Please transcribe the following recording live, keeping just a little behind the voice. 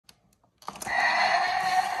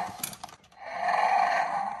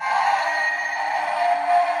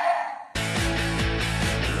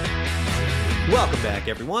Welcome back,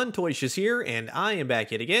 everyone. Toyshiz here, and I am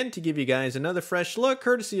back yet again to give you guys another fresh look,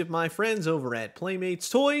 courtesy of my friends over at Playmates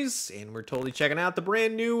Toys, and we're totally checking out the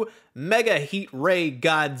brand new Mega Heat Ray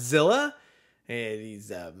Godzilla. And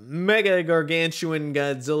he's a mega gargantuan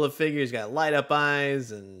Godzilla figure. He's got light up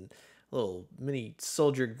eyes and a little mini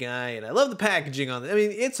soldier guy, and I love the packaging on it. I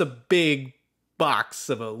mean, it's a big box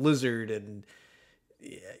of a lizard, and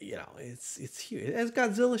you know, it's huge, as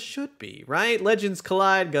Godzilla should be, right? Legends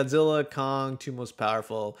collide, Godzilla, Kong, two most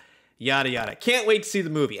powerful, yada yada. Can't wait to see the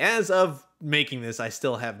movie. As of making this, I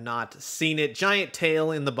still have not seen it. Giant tail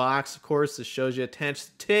in the box, of course. This shows you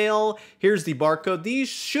attached tail. Here's the barcode. These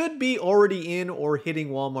should be already in or hitting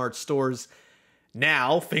Walmart stores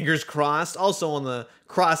now, fingers crossed. Also on the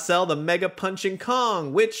cross-sell, the Mega Punching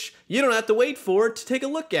Kong, which you don't have to wait for to take a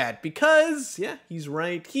look at because, yeah, he's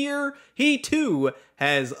right here. He, too,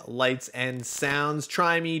 has lights and sounds.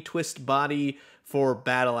 Try me, twist body for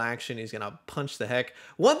battle action. He's gonna punch the heck.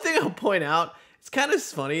 One thing I'll point out, it's kind of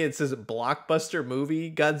funny. It says blockbuster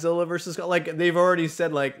movie, Godzilla versus... Like, they've already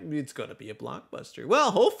said, like, it's gonna be a blockbuster.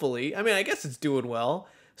 Well, hopefully. I mean, I guess it's doing well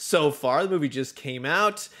so far. The movie just came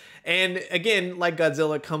out. And again, like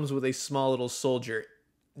Godzilla, it comes with a small little soldier.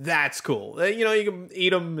 That's cool. You know, you can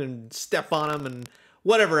eat them and step on them and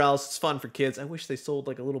whatever else. It's fun for kids. I wish they sold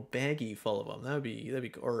like a little baggie full of them. That'd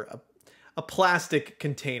be or a plastic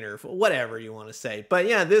container, whatever you want to say. But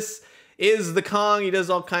yeah, this is the Kong. He does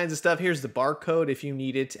all kinds of stuff. Here's the barcode if you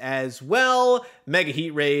need it as well. Mega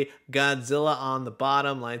Heat Ray Godzilla on the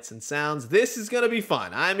bottom, lights and sounds. This is going to be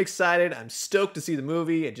fun. I'm excited. I'm stoked to see the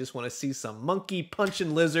movie. I just want to see some monkey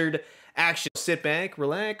punching lizard action. Sit back,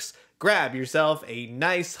 relax, grab yourself a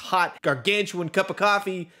nice, hot, gargantuan cup of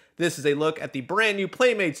coffee. This is a look at the brand new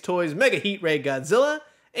Playmates Toys Mega Heat Ray Godzilla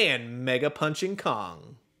and Mega Punching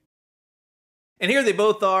Kong. And here they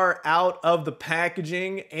both are out of the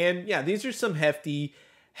packaging. And yeah, these are some hefty,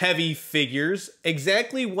 heavy figures.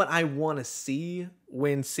 Exactly what I want to see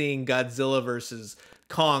when seeing Godzilla versus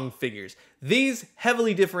Kong figures. These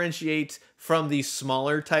heavily differentiate from the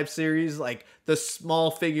smaller type series, like the small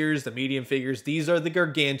figures, the medium figures. These are the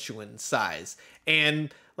gargantuan size.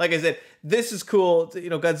 And like I said, this is cool. You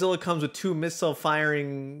know, Godzilla comes with two missile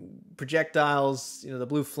firing projectiles, you know, the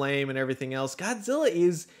blue flame and everything else. Godzilla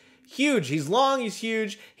is huge. He's long, he's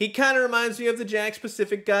huge. He kind of reminds me of the Jakks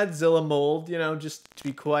Pacific Godzilla mold, you know, just to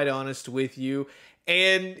be quite honest with you.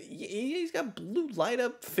 And he's got blue light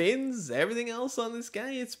up fins, everything else on this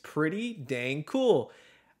guy. It's pretty dang cool.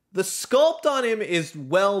 The sculpt on him is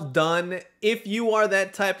well done. If you are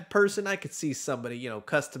that type of person, I could see somebody, you know,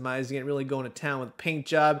 customizing it, really going to town with a paint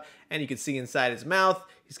job. And you can see inside his mouth,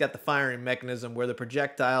 he's got the firing mechanism where the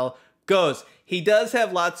projectile goes. He does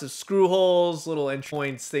have lots of screw holes, little entry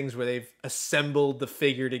points, things where they've assembled the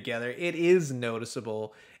figure together. It is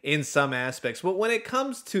noticeable in some aspects. But when it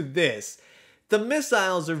comes to this, the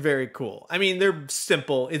missiles are very cool. I mean, they're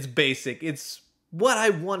simple. It's basic. It's what I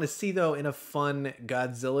want to see, though, in a fun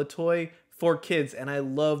Godzilla toy for kids. And I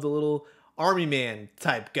love the little army man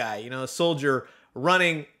type guy, you know, a soldier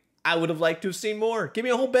running. I would have liked to have seen more. Give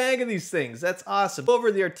me a whole bag of these things. That's awesome.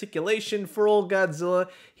 Over the articulation for old Godzilla,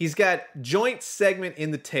 he's got joint segment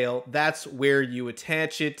in the tail. That's where you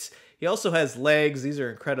attach it. He also has legs. These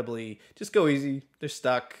are incredibly, just go easy. They're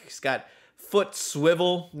stuck. He's got foot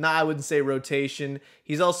swivel. Nah, I wouldn't say rotation.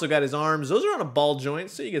 He's also got his arms. Those are on a ball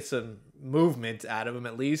joint, so you get some movement out of him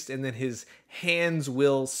at least, and then his hands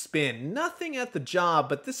will spin. Nothing at the jaw,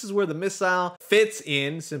 but this is where the missile fits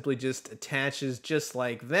in. Simply just attaches just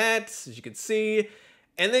like that, as you can see.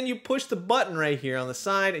 And then you push the button right here on the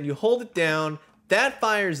side and you hold it down. That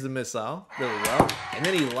fires the missile really well. And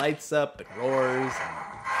then he lights up and roars.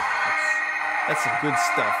 And that's some good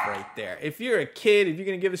stuff right there. If you're a kid, if you're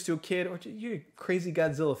gonna give this to a kid, or you're a crazy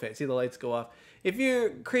Godzilla fan, see the lights go off. If you're a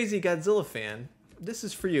crazy Godzilla fan, this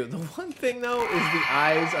is for you. The one thing, though, is the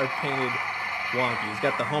eyes are painted wonky. He's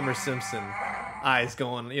got the Homer Simpson eyes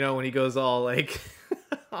going, you know, when he goes all, like,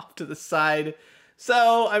 off to the side.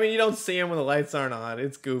 So, I mean, you don't see him when the lights aren't on.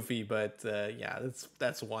 It's goofy, but, yeah,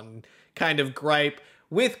 that's one kind of gripe.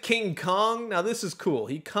 With King Kong, now this is cool.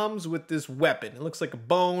 He comes with this weapon. It looks like a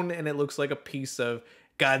bone, and it looks like a piece of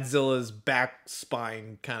Godzilla's back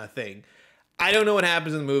spine kind of thing. I don't know what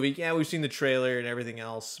happens in the movie. Yeah, we've seen the trailer and everything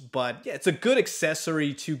else, but yeah, it's a good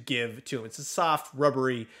accessory to give to him. It's a soft,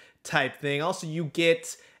 rubbery type thing. Also, you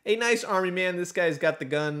get a nice army man. This guy's got the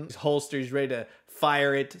gun, his holster, he's ready to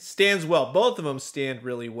fire it. Stands well. Both of them stand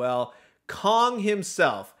really well. Kong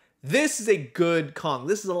himself. This is a good Kong.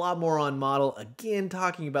 This is a lot more on model. Again,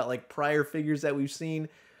 talking about like prior figures that we've seen.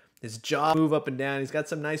 His jaw move up and down. He's got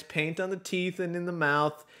some nice paint on the teeth and in the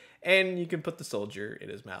mouth. And you can put the soldier in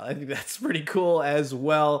his mouth. I think that's pretty cool as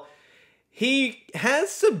well. He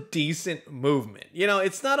has some decent movement. You know,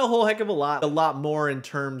 it's not a whole heck of a lot more in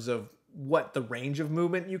terms of what the range of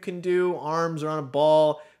movement you can do. Arms are on a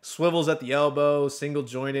ball, swivels at the elbow, single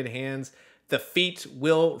jointed hands. The feet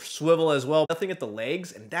will swivel as well. Nothing at the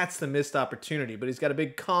legs, and that's the missed opportunity. But he's got a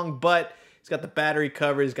big Kong butt. He's got the battery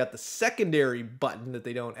cover. He's got the secondary button that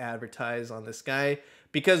they don't advertise on this guy.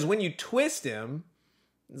 Because when you twist him,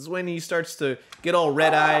 this is when he starts to get all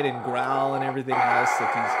red-eyed and growl and everything else.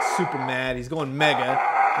 Like he's super mad. He's going mega,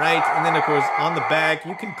 right? And then, of course, on the back,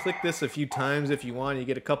 you can click this a few times if you want. You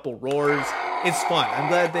get a couple roars. It's fun. I'm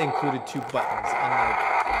glad they included 2 buttons, unlike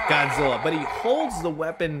Godzilla. But he holds the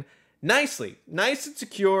weapon nicely. Nice and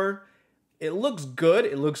secure. It looks good.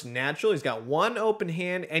 It looks natural. He's got one open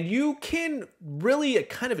hand. And you can really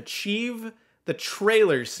kind of achieve the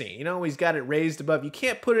trailer scene. You know, he's got it raised above. You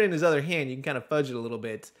can't put it in his other hand. You can kind of fudge it a little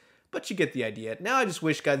bit, but you get the idea. Now I just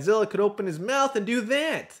wish Godzilla could open his mouth and do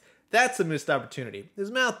that. That's a missed opportunity.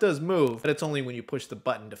 His mouth does move, but it's only when you push the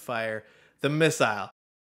button to fire the missile.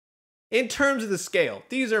 In terms of the scale,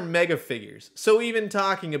 these are mega figures. So even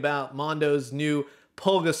talking about Mondo's new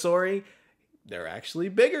Pulgasori, they're actually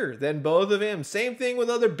bigger than both of them. Same thing with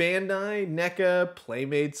other Bandai, NECA,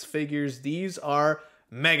 Playmates figures. These are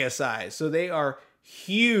mega size. So they are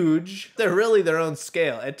huge. They're really their own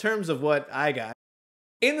scale in terms of what I got.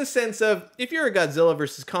 In the sense of, if you're a Godzilla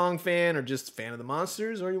vs. Kong fan or just a fan of the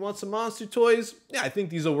monsters or you want some monster toys, yeah, I think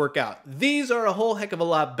these will work out. These are a whole heck of a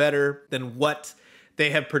lot better than what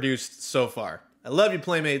they have produced so far. I love you,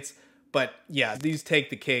 Playmates, but yeah, these take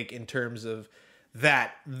the cake in terms of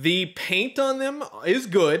that. The paint on them is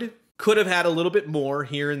good. Could have had a little bit more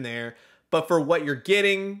here and there. But for what you're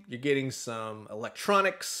getting some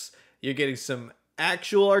electronics, you're getting some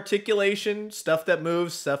actual articulation, stuff that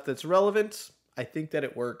moves, stuff that's relevant. I think that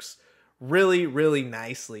it works really, really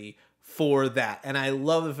nicely for that. And I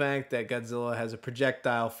love the fact that Godzilla has a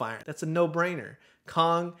projectile fire. That's a no-brainer.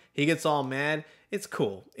 Kong, he gets all mad. It's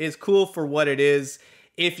cool. It's cool for what it is.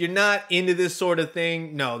 If you're not into this sort of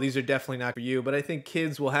thing, no, these are definitely not for you. But I think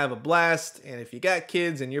kids will have a blast. And if you got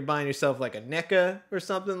kids and you're buying yourself like a NECA or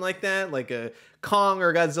something like that, like a Kong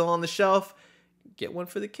or Godzilla on the shelf, get one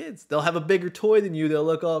for the kids. They'll have a bigger toy than you. They'll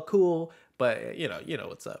look all cool. But you know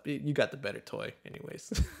what's up. You got the better toy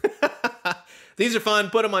anyways. These are fun.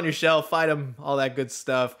 Put them on your shelf. Fight them. All that good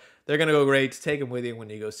stuff. They're going to go great. Take them with you when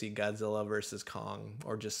you go see Godzilla vs. Kong.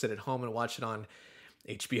 Or just sit at home and watch it on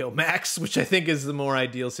HBO Max, which I think is the more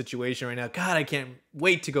ideal situation right now. God, I can't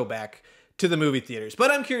wait to go back to the movie theaters. But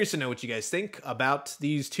I'm curious to know what you guys think about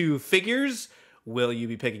these 2 figures. Will you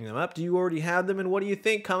be picking them up? Do you already have them? And what do you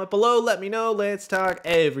think? Comment below. Let me know. Let's talk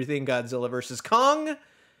everything Godzilla vs. Kong.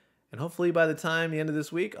 And hopefully by the time the end of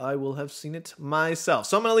this week, I will have seen it myself.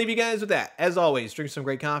 So I'm going to leave you guys with that. As always, drink some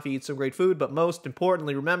great coffee, eat some great food, but most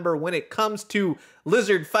importantly, remember, when it comes to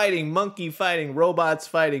lizard fighting, monkey fighting, robots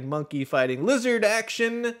fighting, monkey fighting, lizard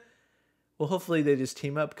action, well, hopefully they just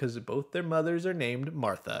team up because both their mothers are named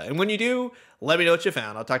Martha. And when you do, let me know what you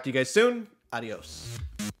found. I'll talk to you guys soon. Adios.